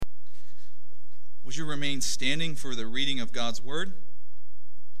Would you remain standing for the reading of God's word?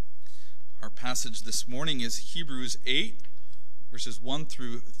 Our passage this morning is Hebrews 8, verses 1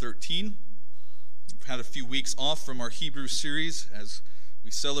 through 13. We've had a few weeks off from our Hebrew series as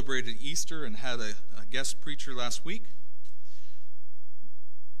we celebrated Easter and had a guest preacher last week.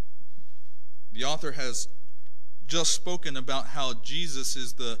 The author has just spoken about how Jesus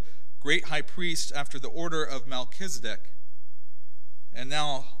is the great high priest after the order of Melchizedek. And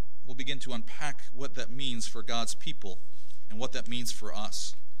now we'll begin to unpack what that means for God's people and what that means for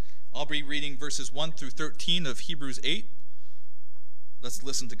us. I'll be reading verses 1 through 13 of Hebrews 8. Let's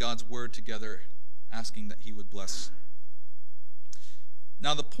listen to God's word together, asking that he would bless.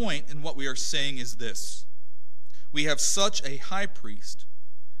 Now the point in what we are saying is this: we have such a high priest,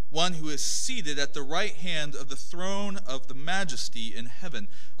 one who is seated at the right hand of the throne of the majesty in heaven,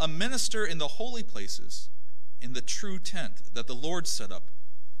 a minister in the holy places, in the true tent that the Lord set up,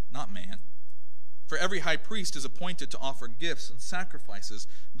 not man. For every high priest is appointed to offer gifts and sacrifices.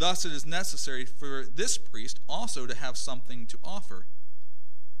 Thus it is necessary for this priest also to have something to offer.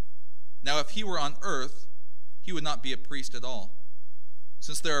 Now if he were on earth, he would not be a priest at all,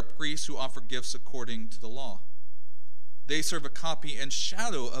 since there are priests who offer gifts according to the law. They serve a copy and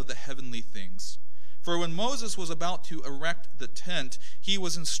shadow of the heavenly things. For when Moses was about to erect the tent, he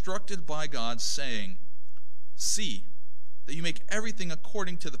was instructed by God, saying, "See, that you make everything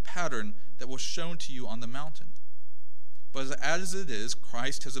according to the pattern that was shown to you on the mountain." But as it is,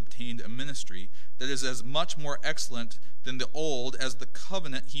 Christ has obtained a ministry that is as much more excellent than the old as the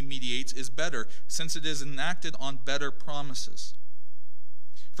covenant he mediates is better, since it is enacted on better promises.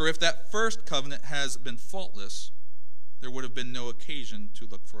 For if that first covenant has been faultless, there would have been no occasion to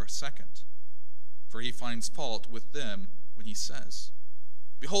look for a second. For he finds fault with them when he says,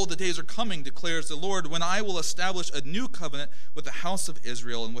 "Behold, the days are coming, declares the Lord, when I will establish a new covenant with the house of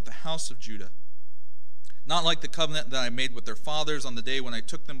Israel and with the house of Judah. Not like the covenant that I made with their fathers on the day when I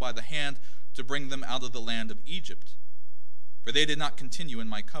took them by the hand to bring them out of the land of Egypt. For they did not continue in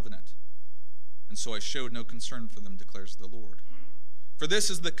my covenant, and so I showed no concern for them, declares the Lord. For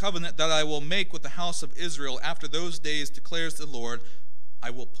this is the covenant that I will make with the house of Israel after those days, declares the Lord. I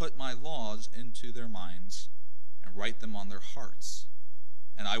will put my laws into their minds and write them on their hearts.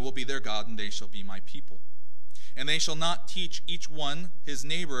 And I will be their God, and they shall be my people. And they shall not teach each one his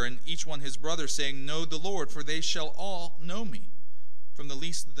neighbor and each one his brother, saying, Know the Lord, for they shall all know me, from the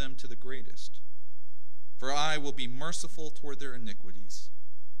least of them to the greatest. For I will be merciful toward their iniquities,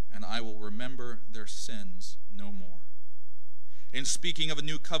 and I will remember their sins no more. In speaking of a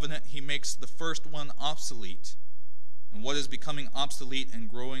new covenant, he makes the first one obsolete, and what is becoming obsolete and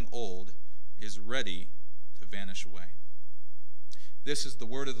growing old is ready to vanish away." This is the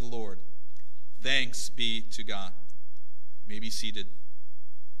word of the Lord. Thanks be to God. You may be seated.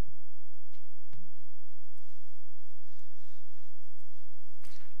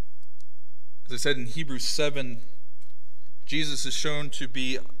 As I said in Hebrews 7, Jesus is shown to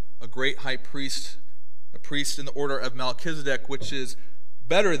be a great high priest, a priest in the order of Melchizedek, which is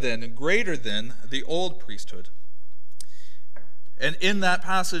better than and greater than the old priesthood. And in that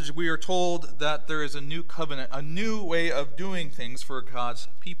passage, we are told that there is a new covenant, a new way of doing things for God's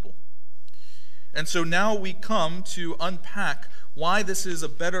people. And so now we come to unpack why this is a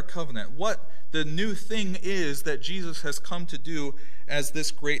better covenant, what the new thing is that Jesus has come to do as this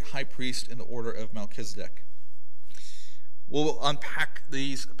great high priest in the order of Melchizedek. We'll unpack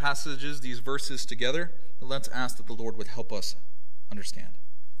these passages, these verses together, but let's ask that the Lord would help us understand.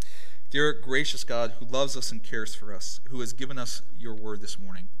 Dear gracious God, who loves us and cares for us, who has given us your word this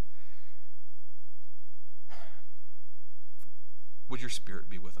morning, would your Spirit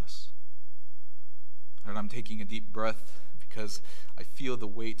be with us? And I'm taking a deep breath because I feel the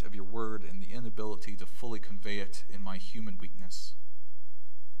weight of your word and the inability to fully convey it in my human weakness.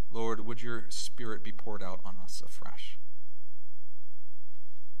 Lord, would your Spirit be poured out on us afresh?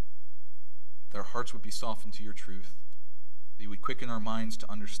 That our hearts would be softened to your truth, that you would quicken our minds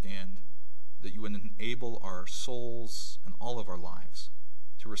to understand, that you would enable our souls and all of our lives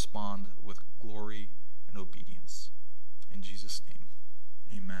to respond with glory and obedience. In Jesus' name,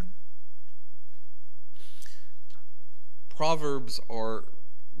 amen. Proverbs are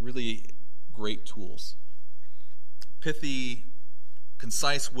really great tools. Pithy,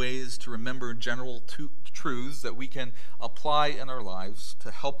 concise ways to remember general truths that we can apply in our lives to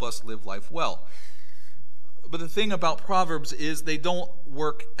help us live life well. But the thing about Proverbs is they don't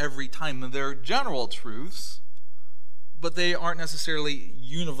work every time. They're general truths, but they aren't necessarily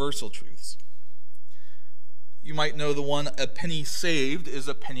universal truths. You might know the one, a penny saved is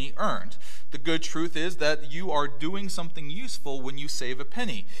a penny earned. The good truth is that you are doing something useful when you save a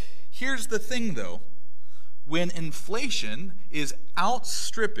penny. Here's the thing, though. When inflation is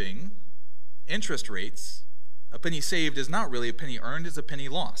outstripping interest rates, a penny saved is not really a penny earned, it's a penny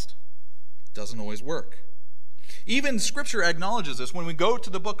lost. Doesn't always work. Even Scripture acknowledges this. When we go to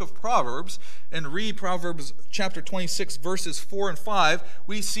the book of Proverbs and read Proverbs chapter 26, verses 4 and 5,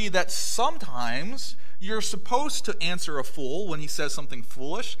 we see that sometimes you're supposed to answer a fool when he says something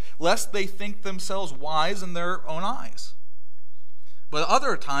foolish, lest they think themselves wise in their own eyes. But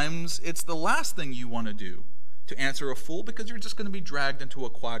other times, it's the last thing you want to do, to answer a fool, because you're just going to be dragged into a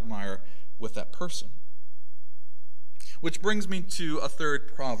quagmire with that person. Which brings me to a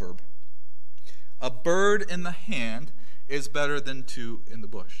third proverb. A bird in the hand is better than two in the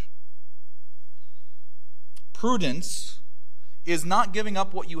bush. Prudence is not giving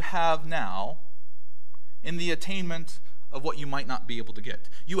up what you have now in the attainment of what you might not be able to get.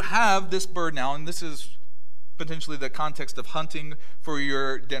 You have this bird now, and this is potentially the context of hunting for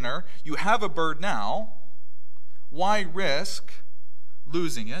your dinner. You have a bird now. Why risk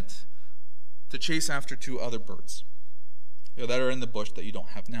losing it to chase after two other birds that are in the bush that you don't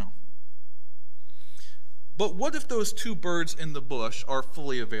have now? But what if those two birds in the bush are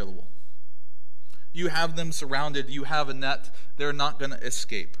fully available? You have them surrounded, you have a net, they're not going to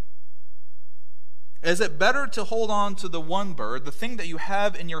escape. Is it better to hold on to the one bird, the thing that you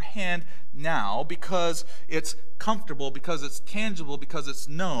have in your hand now, because it's comfortable, because it's tangible, because it's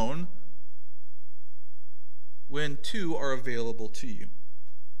known, when two are available to you?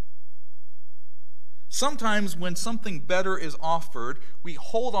 Sometimes when something better is offered, we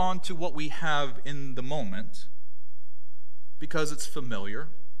hold on to what we have in the moment because it's familiar,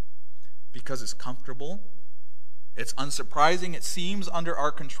 because it's comfortable, it's unsurprising, it seems under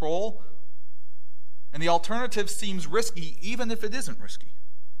our control, and the alternative seems risky even if it isn't risky.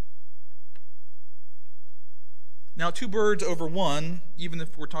 Now, two birds over one, even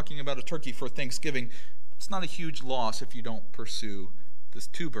if we're talking about a turkey for Thanksgiving, it's not a huge loss if you don't pursue this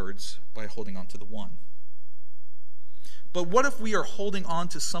two birds by holding on to the one. But what if we are holding on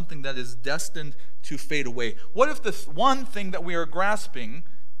to something that is destined to fade away? What if the one thing that we are grasping,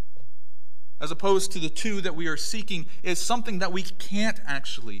 as opposed to the two that we are seeking, is something that we can't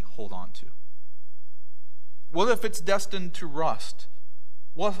actually hold on to? What if it's destined to rust?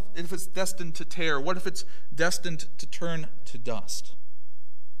 What if it's destined to tear? What if it's destined to turn to dust?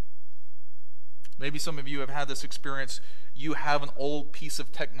 Maybe some of you have had this experience. You have an old piece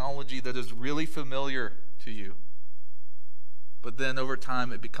of technology that is really familiar to you, but then over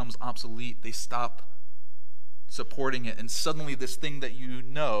time it becomes obsolete. They stop supporting it, and suddenly this thing that you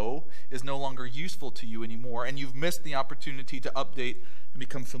know is no longer useful to you anymore, and you've missed the opportunity to update and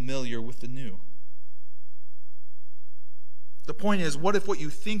become familiar with the new. The point is, what if what you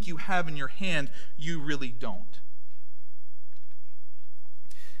think you have in your hand, you really don't?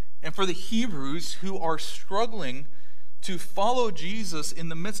 And for the Hebrews who are struggling to follow Jesus in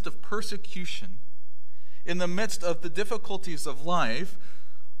the midst of persecution, in the midst of the difficulties of life,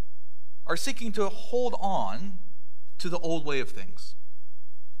 are seeking to hold on to the old way of things,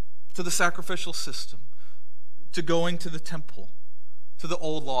 to the sacrificial system, to going to the temple, to the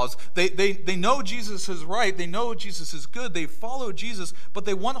old laws. They know Jesus is right, they know Jesus is good, they follow Jesus, but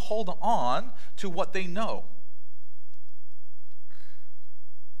they want to hold on to what they know.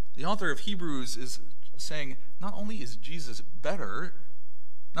 The author of Hebrews is saying, not only is Jesus better,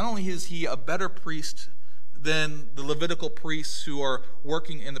 not only is he a better priest than the Levitical priests who are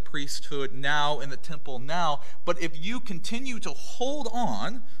working in the priesthood now, in the temple now, but if you continue to hold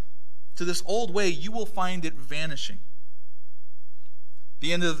on to this old way, you will find it vanishing.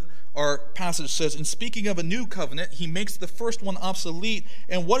 The end of our passage says, in speaking of a new covenant, he makes the first one obsolete,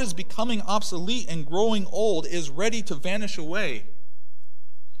 and what is becoming obsolete and growing old is ready to vanish away.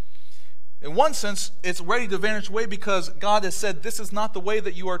 In one sense, it's ready to vanish away because God has said, this is not the way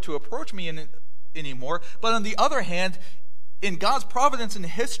that you are to approach me anymore. But on the other hand, in God's providence and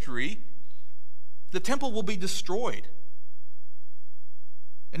history, the temple will be destroyed.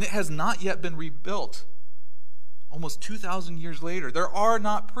 And it has not yet been rebuilt. Almost 2,000 years later, there are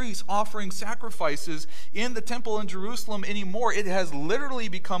not priests offering sacrifices in the temple in Jerusalem anymore. It has literally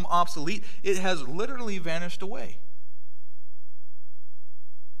become obsolete. It has literally vanished away.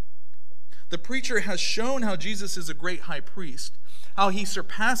 The preacher has shown how Jesus is a great high priest, how he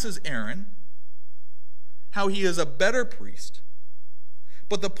surpasses Aaron, how he is a better priest.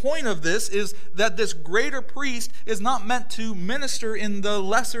 But the point of this is that this greater priest is not meant to minister in the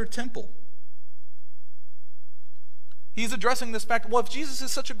lesser temple. He's addressing this fact, well, if Jesus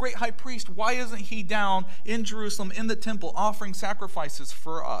is such a great high priest, why isn't he down in Jerusalem in the temple offering sacrifices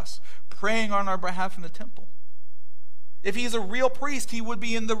for us, praying on our behalf in the temple? If he's a real priest, he would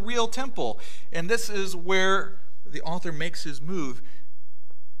be in the real temple. And this is where the author makes his move.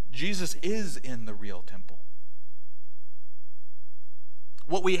 Jesus is in the real temple.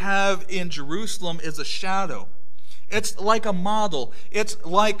 What we have in Jerusalem is a shadow. It's like a model. It's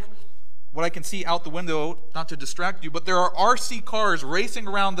like what I can see out the window, not to distract you, but there are RC cars racing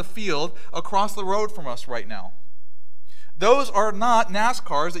around the field across the road from us right now. Those are not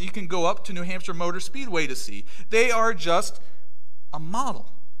NASCARs that you can go up to New Hampshire Motor Speedway to see. They are just a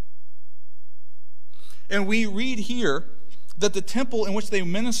model. And we read here that the temple in which they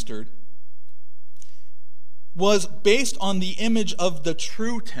ministered was based on the image of the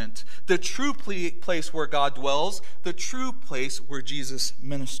true tent, the true place where God dwells, the true place where Jesus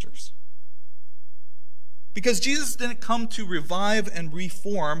ministers. Because Jesus didn't come to revive and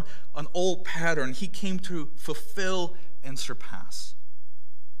reform an old pattern. He came to fulfill and surpass.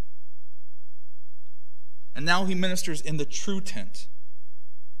 And now he ministers in the true tent.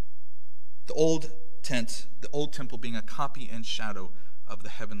 The old tent, the old temple being a copy and shadow of the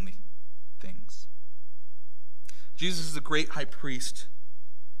heavenly things. Jesus is a great high priest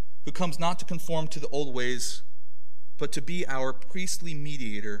who comes not to conform to the old ways, but to be our priestly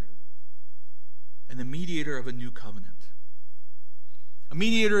mediator and the mediator of a new covenant. A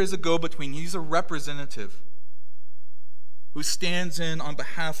mediator is a go-between. He's a representative who stands in on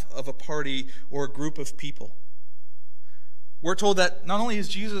behalf of a party or a group of people. We're told that not only is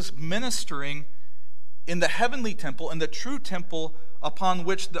Jesus ministering in the heavenly temple, in the true temple upon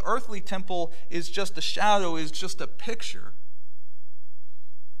which the earthly temple is just a shadow, is just a picture,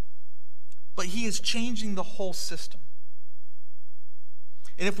 but he is changing the whole system.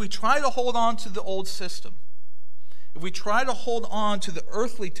 And if we try to hold on to the old system, if we try to hold on to the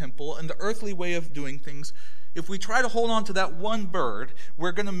earthly temple and the earthly way of doing things, if we try to hold on to that one bird,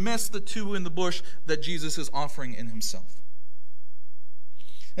 we're going to miss the two in the bush that Jesus is offering in himself.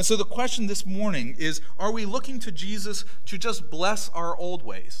 And so the question this morning is, are we looking to Jesus to just bless our old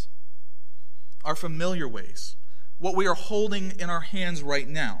ways, our familiar ways, what we are holding in our hands right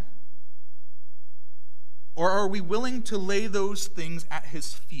now? Or are we willing to lay those things at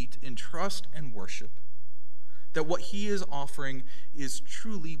his feet in trust and worship, that what he is offering is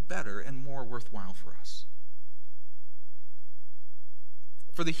truly better and more worthwhile for us?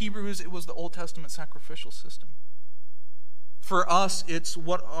 For the Hebrews, it was the Old Testament sacrificial system. For us, it's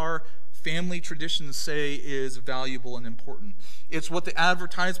what our family traditions say is valuable and important. It's what the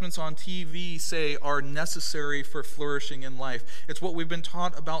advertisements on TV say are necessary for flourishing in life. It's what we've been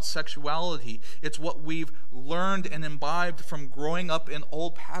taught about sexuality. It's what we've learned and imbibed from growing up in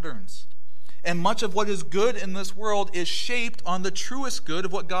old patterns. And much of what is good in this world is shaped on the truest good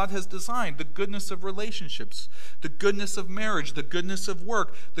of what God has designed, the goodness of relationships, the goodness of marriage, the goodness of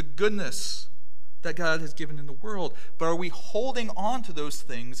work, the goodness that God has given in the world. But are we holding on to those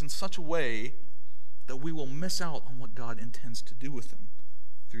things in such a way that we will miss out on what God intends to do with them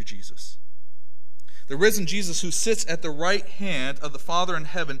through Jesus? The risen Jesus, who sits at the right hand of the Father in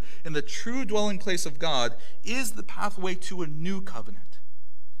heaven in the true dwelling place of God, is the pathway to a new covenant.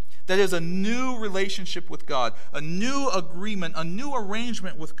 That is a new relationship with God, a new agreement, a new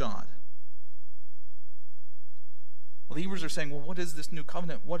arrangement with God. Well, the Hebrews are saying, well, what is this new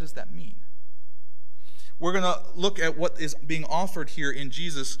covenant? What does that mean? We're going to look at what is being offered here in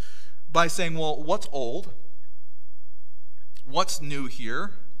Jesus by saying, well, what's old? What's new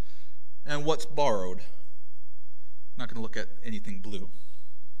here? And what's borrowed? I'm not going to look at anything blue.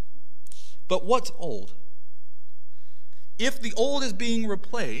 But what's old? If the old is being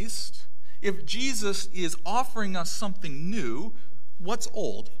replaced, if Jesus is offering us something new, what's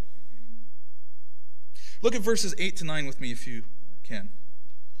old? Look at verses 8 to 9 with me if you can.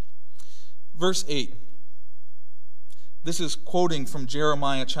 Verse 8. This is quoting from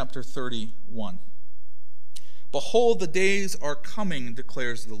Jeremiah chapter 31. Behold, the days are coming,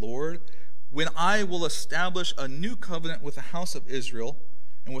 declares the Lord, when I will establish a new covenant with the house of Israel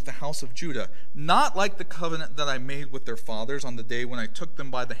and with the house of Judah, not like the covenant that I made with their fathers on the day when I took them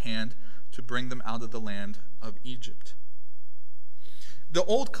by the hand to bring them out of the land of Egypt. The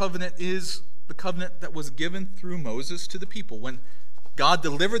old covenant is the covenant that was given through Moses to the people. When God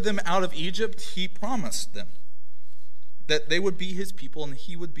delivered them out of Egypt, he promised them that they would be his people and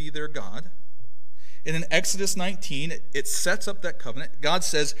he would be their God. And in Exodus 19, it sets up that covenant. God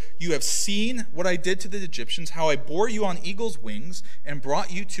says, you have seen what I did to the Egyptians, how I bore you on eagle's wings and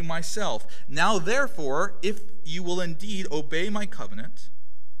brought you to myself. Now therefore, if you will indeed obey my covenant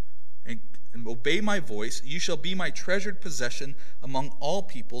and obey my voice, you shall be my treasured possession among all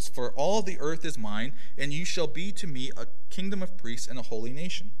peoples, for all the earth is mine, and you shall be to me a kingdom of priests and a holy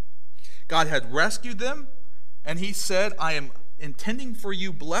nation. God had rescued them And he said, I am intending for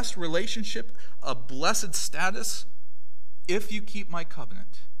you blessed relationship, a blessed status, if you keep my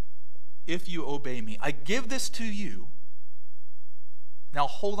covenant, if you obey me. I give this to you. Now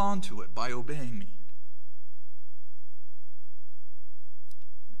hold on to it by obeying me.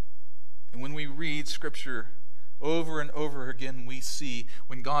 And when we read Scripture over and over again, we see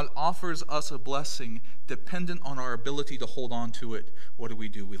when God offers us a blessing dependent on our ability to hold on to it, what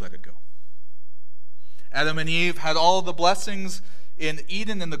do? We let it go. Adam and Eve had all the blessings in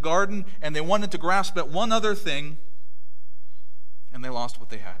Eden in the garden, and they wanted to grasp at one other thing, and they lost what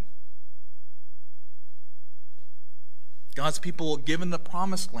they had. God's people given the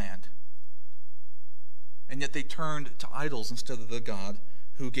promised land, and yet they turned to idols instead of the God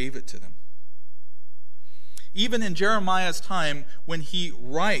who gave it to them. Even in Jeremiah's time, when he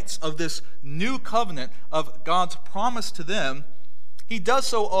writes of this new covenant of God's promise to them, he does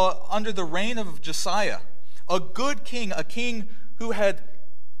so under the reign of Josiah, a good king, a king who had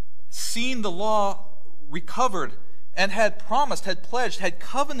seen the law recovered and had promised, had pledged, had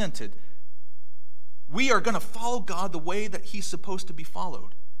covenanted. We are going to follow God the way that he's supposed to be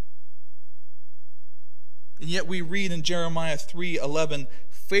followed. And yet we read in Jeremiah 3:11,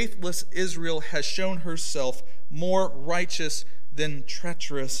 faithless Israel has shown herself more righteous than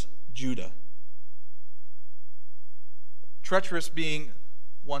treacherous Judah. Treacherous being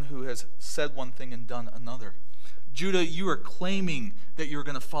one who has said one thing and done another. Judah, you are claiming that you're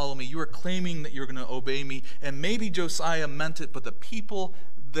going to follow me. You are claiming that you're going to obey me. And maybe Josiah meant it, but the people,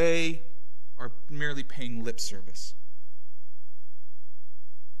 they are merely paying lip service.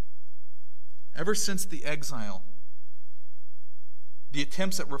 Ever since the exile, the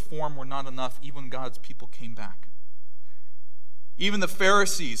attempts at reform were not enough. Even God's people came back. Even the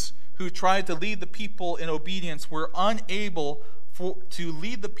Pharisees who tried to lead the people in obedience were unable to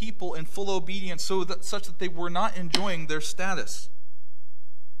lead the people in full obedience such that they were not enjoying their status.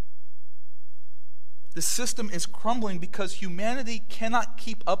 The system is crumbling because humanity cannot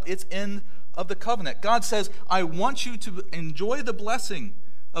keep up its end of the covenant. God says, I want you to enjoy the blessing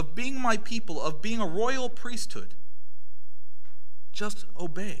of being my people, of being a royal priesthood. Just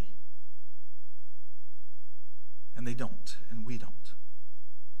obey. And they don't, and we don't.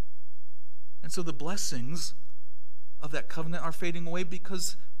 And so the blessings of that covenant are fading away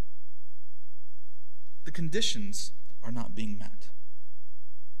because the conditions are not being met.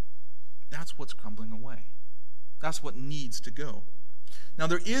 That's what's crumbling away. That's what needs to go. Now,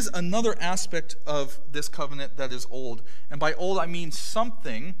 there is another aspect of this covenant that is old. And by old, I mean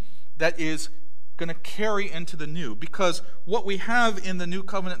something that is going to carry into the new. Because what we have in the new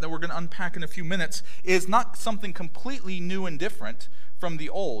covenant that we're going to unpack in a few minutes is not something completely new and different from the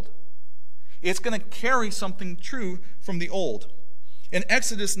old. It's going to carry something true from the old. In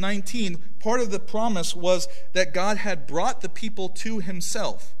Exodus 19, part of the promise was that God had brought the people to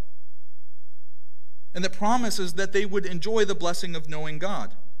himself. And the promise is that they would enjoy the blessing of knowing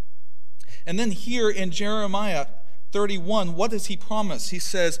God. And then here in Jeremiah 31, what does he promise? He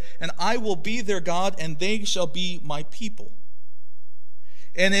says, and I will be their God, and they shall be my people.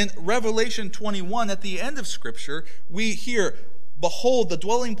 And in Revelation 21, at the end of Scripture, we hear, behold, the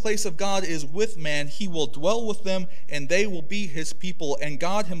dwelling place of God is with man. He will dwell with them, and they will be his people, and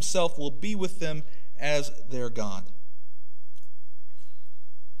God himself will be with them as their God.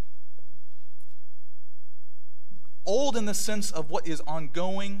 Old in the sense of what is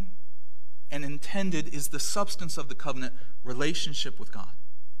ongoing and intended is the substance of the covenant, relationship with God.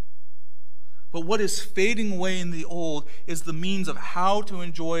 But what is fading away in the old is the means of how to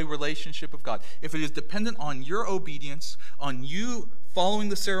enjoy relationship with God. If it is dependent on your obedience, on you following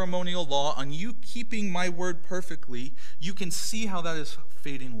the ceremonial law, on you keeping my word perfectly, you can see how that is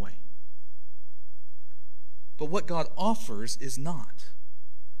fading away. But what God offers is not.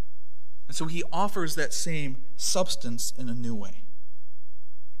 And so he offers that same substance in a new way.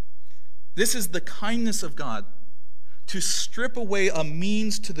 This is the kindness of God, to strip away a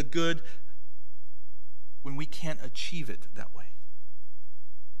means to the good when we can't achieve it that way.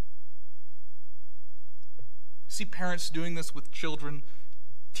 See parents doing this with children,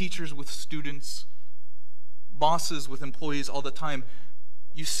 teachers with students, bosses with employees all the time.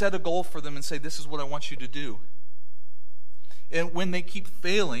 You set a goal for them and say, this is what I want you to do. And when they keep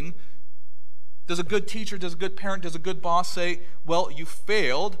failing, does a good teacher, does a good parent, does a good boss say, well, you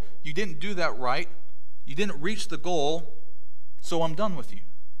failed, you didn't do that right, you didn't reach the goal, so I'm done with you?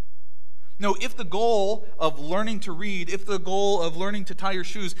 No, if the goal of learning to read, if the goal of learning to tie your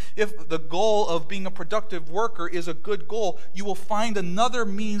shoes, if the goal of being a productive worker is a good goal, you will find another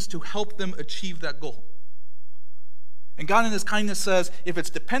means to help them achieve that goal. And God in his kindness says, if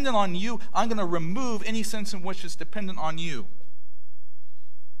it's dependent on you, I'm going to remove any sense in which it's dependent on you.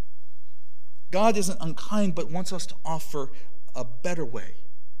 God isn't unkind, but wants us to offer a better way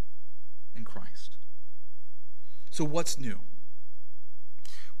in Christ. So what's new?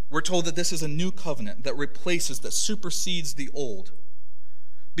 We're told that this is a new covenant that replaces, that supersedes the old,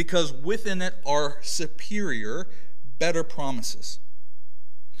 because within it are superior, better promises.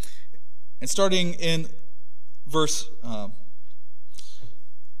 And starting in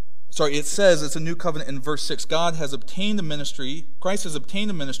it says it's a new covenant in verse 6. Christ has obtained a ministry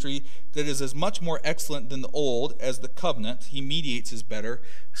that is as much more excellent than the old as the covenant he mediates is better,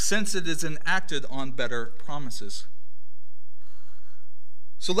 since it is enacted on better promises.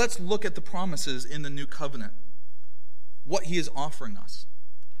 So let's look at the promises in the new covenant, what he is offering us.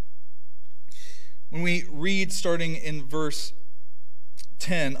 When we read starting in verse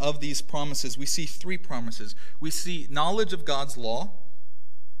 10 of these promises, we see three promises. We see knowledge of God's law,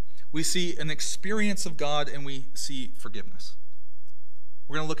 we see an experience of God, and we see forgiveness.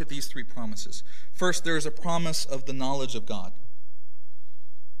 We're going to look at these three promises. First, there is a promise of the knowledge of God.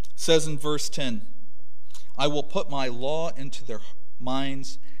 It says in verse 10, I will put my law into their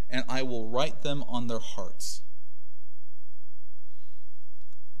minds, and I will write them on their hearts.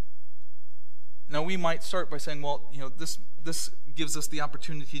 Now, we might start by saying, well, this gives us the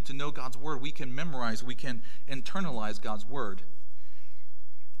opportunity to know God's word. We can memorize, we can internalize God's word.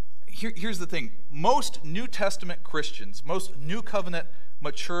 Here's the thing. Most New Testament Christians, most New Covenant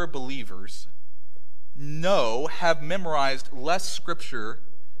mature believers have memorized less scripture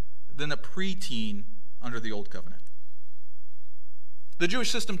than a preteen under the Old Covenant. The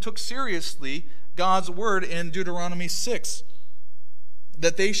Jewish system took seriously God's word in Deuteronomy 6,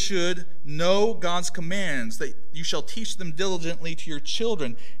 that they should know God's commands, that you shall teach them diligently to your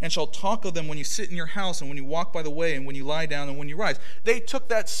children, and shall talk of them when you sit in your house, and when you walk by the way, and when you lie down, and when you rise. They took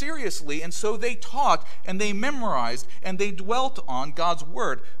that seriously, and so they taught, and they memorized, and they dwelt on God's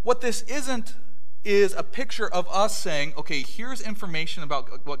word. What this isn't is a picture of us saying, okay, here's information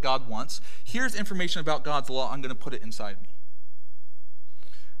about what God wants. Here's information about God's law. I'm going to put it inside me.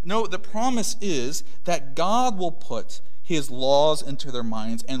 No, the promise is that God will put his laws into their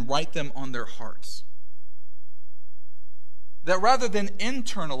minds and write them on their hearts. That rather than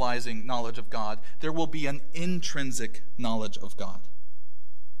internalizing knowledge of God, there will be an intrinsic knowledge of God.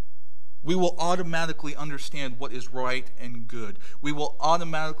 We will automatically understand what is right and good. We will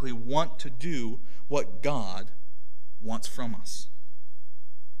automatically want to do what God wants from us.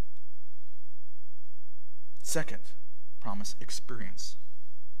 Second promise, experience.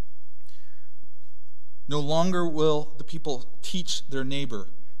 No longer will the people teach their neighbor,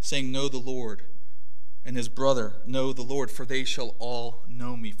 saying, know the Lord, and his brother, know the Lord, for they shall all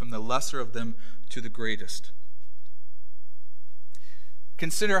know me, from the lesser of them to the greatest.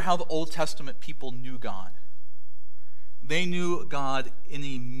 Consider how the Old Testament people knew God. They knew God in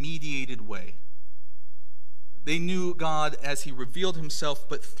a mediated way. They knew God as he revealed himself,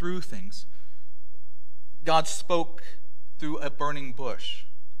 but through things. God spoke through a burning bush.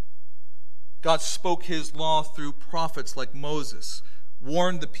 God spoke his law through prophets like Moses,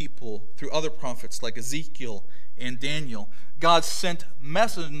 warned the people through other prophets like Ezekiel and Daniel. God sent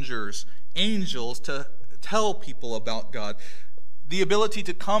messengers, angels, to tell people about God. The ability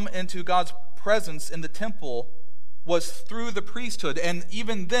to come into God's presence in the temple was through the priesthood, and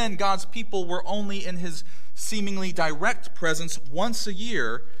even then God's people were only in his seemingly direct presence once a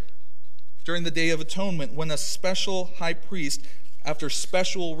year during the Day of Atonement, when a special high priest, after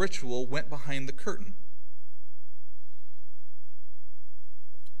special ritual, went behind the curtain.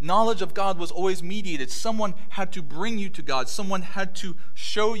 Knowledge of God was always mediated. Someone had to bring you to God. Someone had to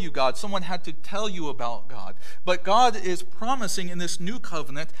show you God. Someone had to tell you about God. But God is promising in this new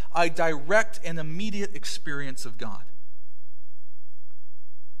covenant a direct and immediate experience of God.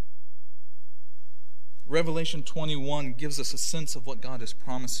 Revelation 21 gives us a sense of what God is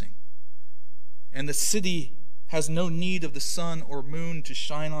promising. And the city has no need of the sun or moon to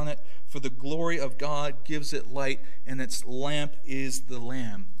shine on it, for the glory of God gives it light, and its lamp is the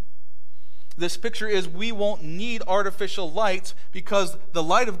Lamb. This picture is we won't need artificial lights because the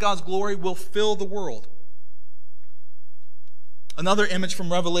light of God's glory will fill the world. Another image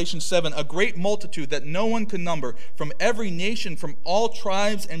from Revelation 7, a great multitude that no one could number, from every nation, from all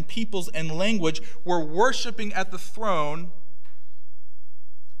tribes and peoples and language, were worshiping at the throne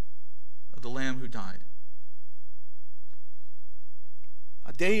of the Lamb who died.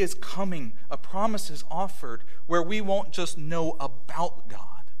 A day is coming, a promise is offered, where we won't just know about God.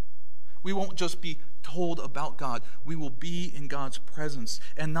 We won't just be told about God. We will be in God's presence.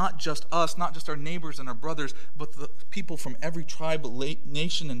 And not just us, not just our neighbors and our brothers, but the people from every tribe,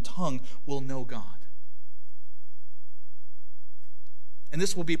 nation, and tongue will know God. And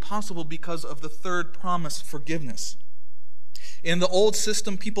this will be possible because of the third promise, forgiveness. In the old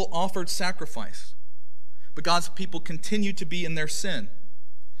system, people offered sacrifice, but God's people continued to be in their sin.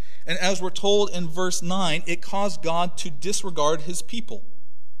 And as we're told in verse 9, it caused God to disregard his people.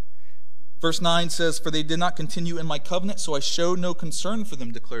 Verse 9 says, "For they did not continue in my covenant, so I showed no concern for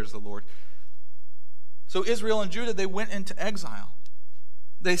them, declares the Lord." So Israel and Judah, they went into exile.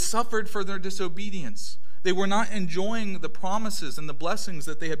 They suffered for their disobedience. They were not enjoying the promises and the blessings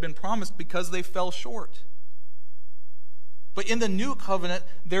that they had been promised because they fell short. But in the new covenant,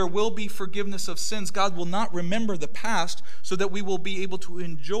 there will be forgiveness of sins. God will not remember the past so that we will be able to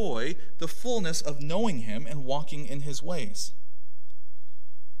enjoy the fullness of knowing him and walking in his ways.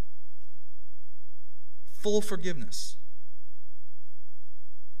 Full forgiveness.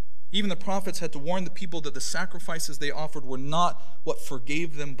 Even the prophets had to warn the people that the sacrifices they offered were not what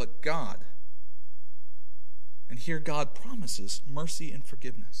forgave them, but God. And here God promises mercy and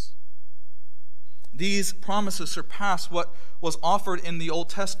forgiveness. These promises surpass what was offered in the Old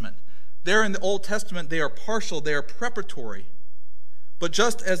Testament. There in the Old Testament, they are partial, they are preparatory. But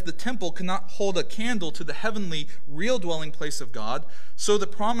just as the temple cannot hold a candle to the heavenly, real dwelling place of God, so the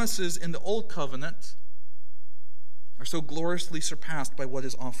promises in the Old Covenant are so gloriously surpassed by what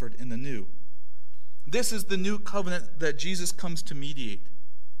is offered in the New. This is the new covenant that Jesus comes to mediate.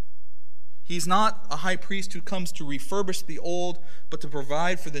 He's not a high priest who comes to refurbish the old, but to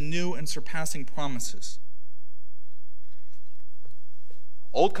provide for the new and surpassing promises.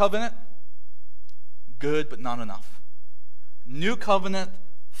 Old covenant, good but not enough. New covenant,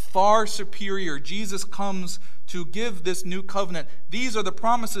 far superior. Jesus comes to give this new covenant. These are the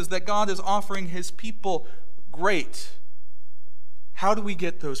promises that God is offering his people. Great. How do we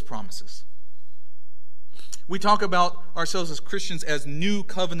get those promises? We talk about ourselves as Christians as new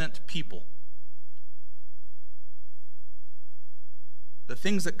covenant people. The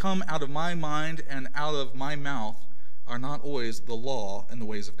things that come out of my mind and out of my mouth are not always the law and the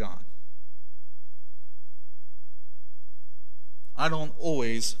ways of God. I don't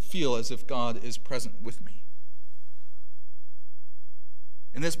always feel as if God is present with me.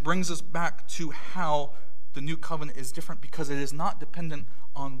 And this brings us back to how the new covenant is different, because it is not dependent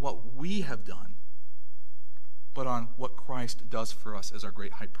on what we have done, but on what Christ does for us as our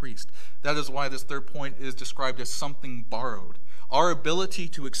great high priest. That is why this third point is described as something borrowed. Our ability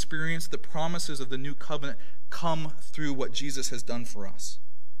to experience the promises of the new covenant come through what Jesus has done for us.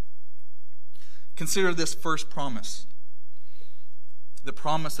 Consider this first promise, the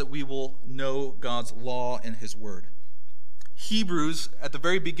promise that we will know God's law and his word. Hebrews, at the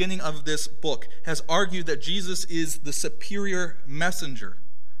very beginning of this book, has argued that Jesus is the superior messenger,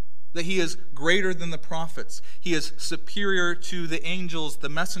 that he is greater than the prophets. He is superior to the angels, the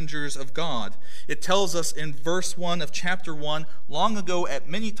messengers of God. It tells us in verse 1 of chapter 1, long ago at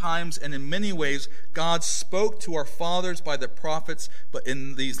many times and in many ways, God spoke to our fathers by the prophets, but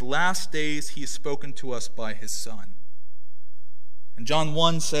in these last days he has spoken to us by his Son. And John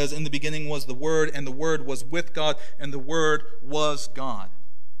 1 says, in the beginning was the Word, and the Word was with God, and the Word was God.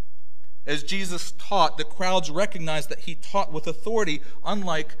 As Jesus taught, the crowds recognized that he taught with authority,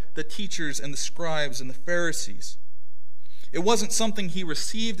 unlike the teachers and the scribes and the Pharisees. It wasn't something he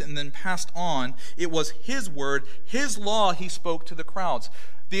received and then passed on. It was his word, his law he spoke to the crowds.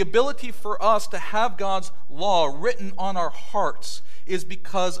 The ability for us to have God's law written on our hearts is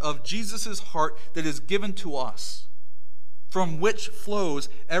because of Jesus' heart that is given to us, from which flows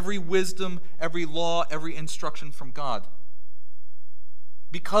every wisdom, every law, every instruction from God.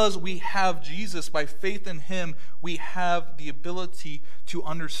 Because we have Jesus, by faith in him, we have the ability to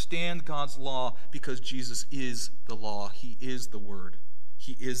understand God's law, because Jesus is the law. He is the word.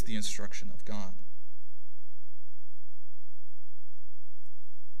 He is the instruction of God.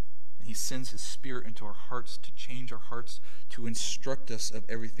 And he sends his Spirit into our hearts to change our hearts, to instruct us of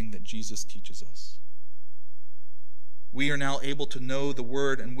everything that Jesus teaches us. We are now able to know the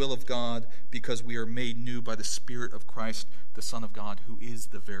word and will of God because we are made new by the Spirit of Christ, the Son of God, who is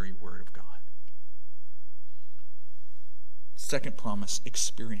the very Word of God. Second promise,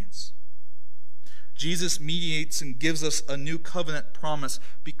 experience. Jesus mediates and gives us a new covenant promise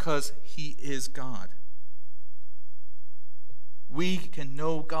because he is God. We can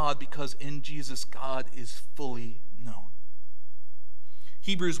know God because in Jesus God is fully known.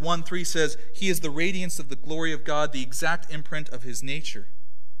 Hebrews 1:3 says, he is the radiance of the glory of God, the exact imprint of his nature.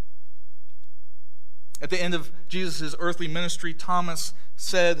 At the end of Jesus' earthly ministry, Thomas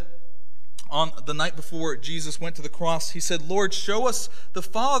said, On the night before Jesus went to the cross, he said, "Lord, show us the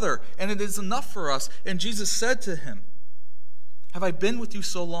Father, and it is enough for us." And Jesus said to him, "Have I been with you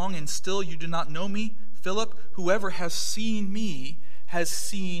so long, and still you do not know me? Philip, whoever has seen me has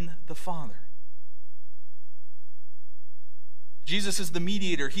seen the Father." Jesus is the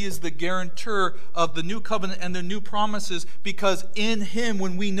mediator. He is the guarantor of the new covenant and the new promises, because in him,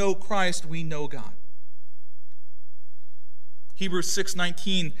 when we know Christ, we know God. Hebrews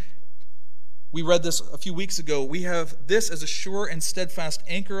 6:19, we read this a few weeks ago. We have this as a sure and steadfast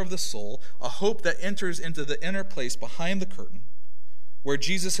anchor of the soul, a hope that enters into the inner place behind the curtain, where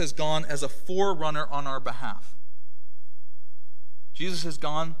Jesus has gone as a forerunner on our behalf. Jesus has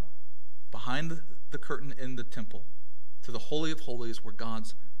gone behind the curtain in the temple to the Holy of Holies, where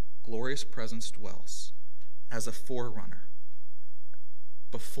God's glorious presence dwells, as a forerunner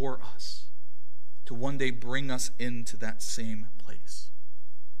before us, to one day bring us into that same place.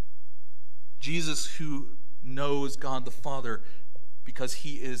 Jesus, who knows God the Father because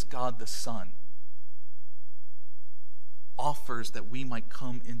he is God the Son, offers that we might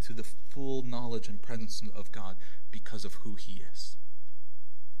come into the full knowledge and presence of God because of who he is.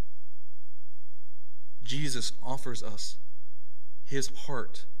 Jesus offers us his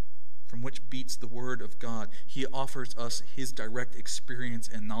heart from which beats the word of God. He offers us his direct experience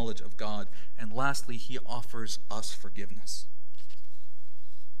and knowledge of God. And lastly, he offers us forgiveness.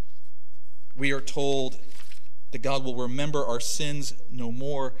 We are told that God will remember our sins no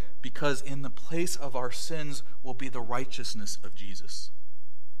more, because in the place of our sins will be the righteousness of Jesus.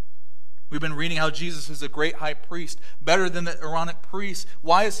 We've been reading how Jesus is a great high priest, better than the Aaronic priests.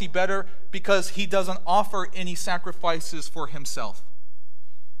 Why is he better? Because he doesn't offer any sacrifices for himself.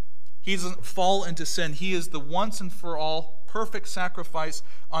 He doesn't fall into sin. He is the once and for all perfect sacrifice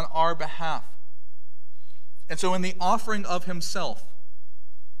on our behalf. And so in the offering of himself,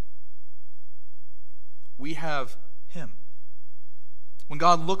 we have him. When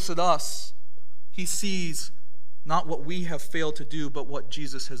God looks at us, he sees not what we have failed to do, but what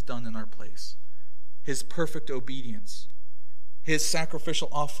Jesus has done in our place. His perfect obedience, his sacrificial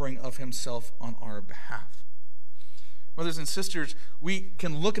offering of himself on our behalf. Brothers and sisters, we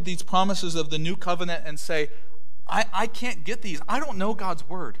can look at these promises of the new covenant and say, I can't get these. I don't know God's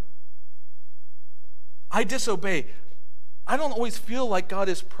word. I disobey. I don't always feel like God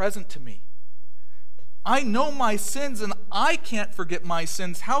is present to me. I know my sins and I can't forget my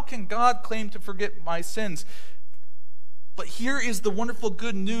sins. How can God claim to forget my sins? But here is the wonderful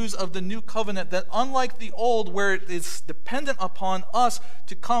good news of the new covenant, that unlike the old, where it is dependent upon us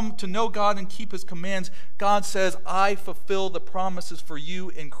to come to know God and keep his commands, God says, I fulfill the promises for you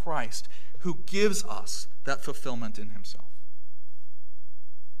in Christ, who gives us that fulfillment in himself.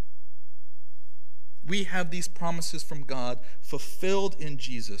 We have these promises from God fulfilled in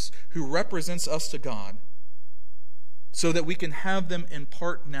Jesus, who represents us to God, so that we can have them in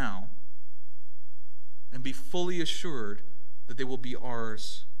part now and be fully assured that they will be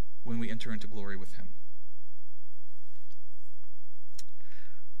ours when we enter into glory with him.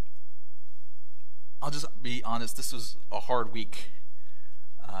 I'll just be honest, this was a hard week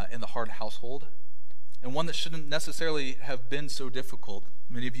in the Hard household, and one that shouldn't necessarily have been so difficult.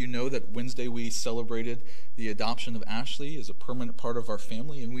 Many of you know that Wednesday we celebrated the adoption of Ashley as a permanent part of our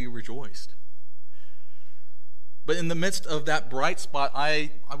family, and we rejoiced. But in the midst of that bright spot, I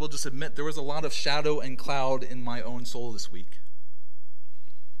will just admit there was a lot of shadow and cloud in my own soul this week.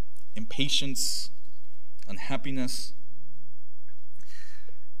 Impatience, unhappiness.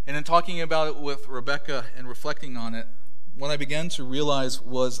 And in talking about it with Rebecca and reflecting on it, what I began to realize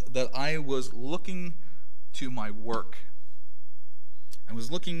was that I was looking to my work. I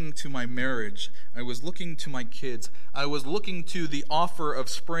was looking to my marriage. I was looking to my kids. I was looking to the offer of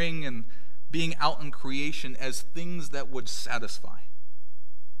spring and being out in creation as things that would satisfy,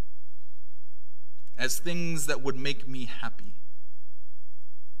 as things that would make me happy.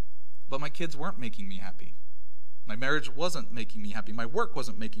 But my kids weren't making me happy. My marriage wasn't making me happy. My work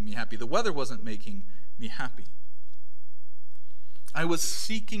wasn't making me happy. The weather wasn't making me happy. I was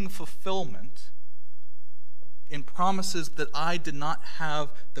seeking fulfillment in promises that I did not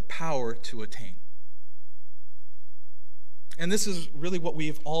have the power to attain. And this is really what we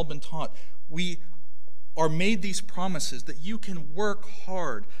have all been taught. We are made these promises that you can work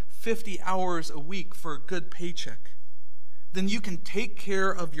hard 50 hours a week for a good paycheck. Then you can take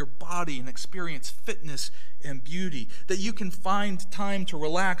care of your body and experience fitness and beauty. That you can find time to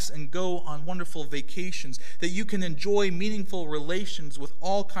relax and go on wonderful vacations. That you can enjoy meaningful relations with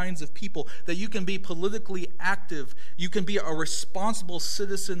all kinds of people. That you can be politically active. You can be a responsible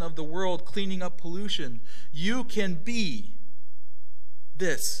citizen of the world, cleaning up pollution. You can be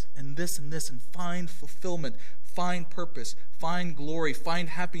this and this and this and find fulfillment, find purpose, find glory, find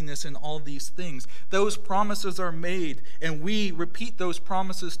happiness in all these things. Those promises are made, and we repeat those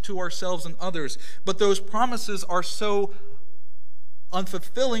promises to ourselves and others. But those promises are so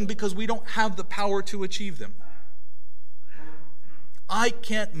unfulfilling because we don't have the power to achieve them. I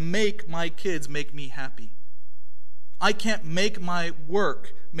can't make my kids make me happy. I can't make my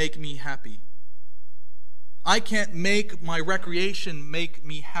work make me happy. I can't make my recreation make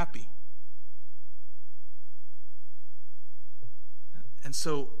me happy. And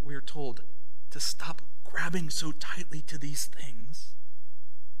so we are told to stop grabbing so tightly to these things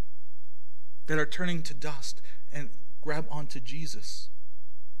that are turning to dust and grab onto Jesus.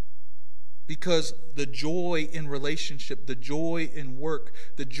 Because the joy in relationship, the joy in work,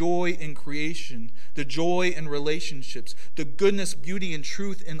 the joy in creation, the joy in relationships, the goodness, beauty, and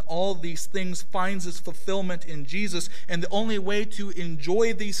truth in all these things finds its fulfillment in Jesus. And the only way to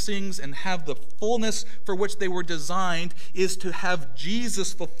enjoy these things and have the fullness for which they were designed is to have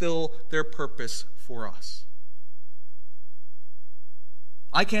Jesus fulfill their purpose for us.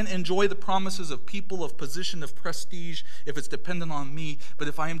 I can't enjoy the promises of people, of position, of prestige if it's dependent on me, but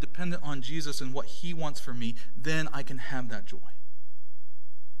if I am dependent on Jesus and what he wants for me, then I can have that joy.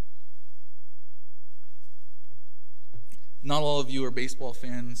 Not all of you are baseball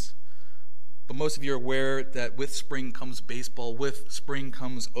fans, but most of you are aware that with spring comes baseball, with spring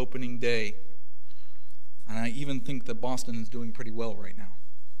comes opening day. And I even think that Boston is doing pretty well right now.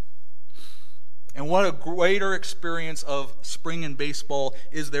 And what a greater experience of spring and baseball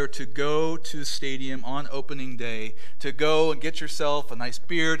is there to go to the stadium on opening day, to go and get yourself a nice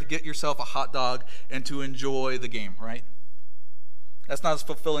beer, to get yourself a hot dog, and to enjoy the game, right? That's not as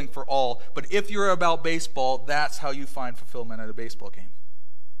fulfilling for all, but if you're about baseball, that's how you find fulfillment at a baseball game.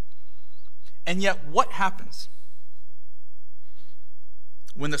 And yet, what happens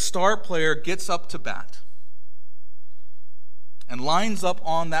when the star player gets up to bat and lines up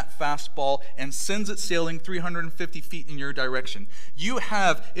on that fastball and sends it sailing 350 feet in your direction? You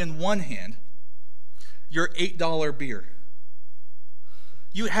have in one hand your $8 beer.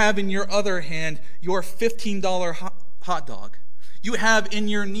 You have in your other hand your $15 hot dog. You have in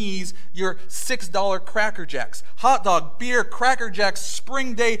your knees your $6 Cracker Jacks. Hot dog, beer, Cracker Jacks,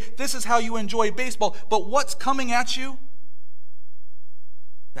 spring day. This is how you enjoy baseball. But what's coming at you?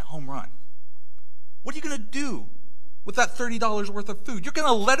 That home run. What are you going to do with that $30 worth of food? You're going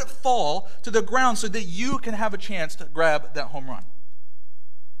to let it fall to the ground so that you can have a chance to grab that home run.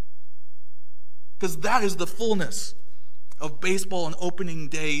 Because that is the fullness of baseball on opening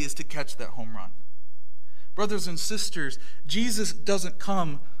day, is to catch that home run. Brothers and sisters, Jesus doesn't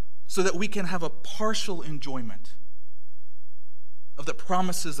come so that we can have a partial enjoyment of the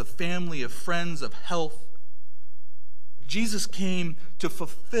promises of family, of friends, of health. Jesus came to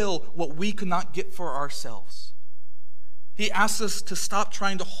fulfill what we could not get for ourselves. He asks us to stop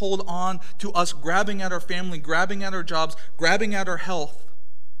trying to hold on to us grabbing at our family, grabbing at our jobs, grabbing at our health,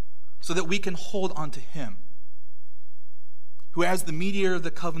 so that we can hold on to him, who as the mediator of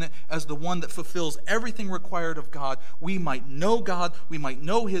the covenant, as the one that fulfills everything required of God, we might know God, we might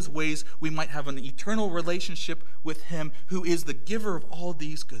know his ways, we might have an eternal relationship with him, who is the giver of all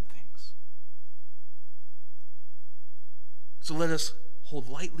these good things. So let us hold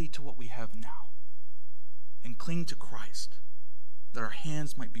lightly to what we have now and cling to Christ, that our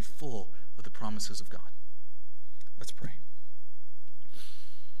hands might be full of the promises of God. Let's pray.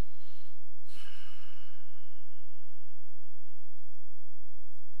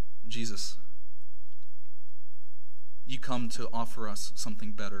 Jesus, you come to offer us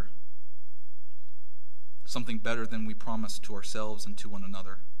something better than we promised to ourselves and to one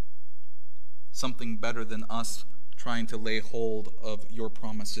another, something better than us trying to lay hold of your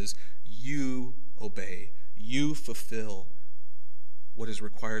promises. You obey, you fulfill what is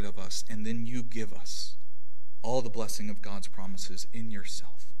required of us, and then you give us all the blessing of God's promises in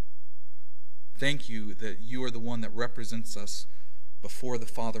yourself. Thank you that you are the one that represents us before the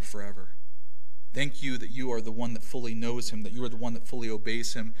Father forever. Thank you that you are the one that fully knows him, that you are the one that fully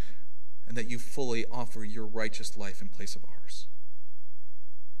obeys him, and that you fully offer your righteous life in place of ours.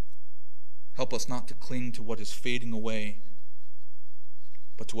 Help us not to cling to what is fading away,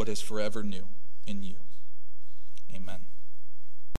 but to what is forever new in you. Amen.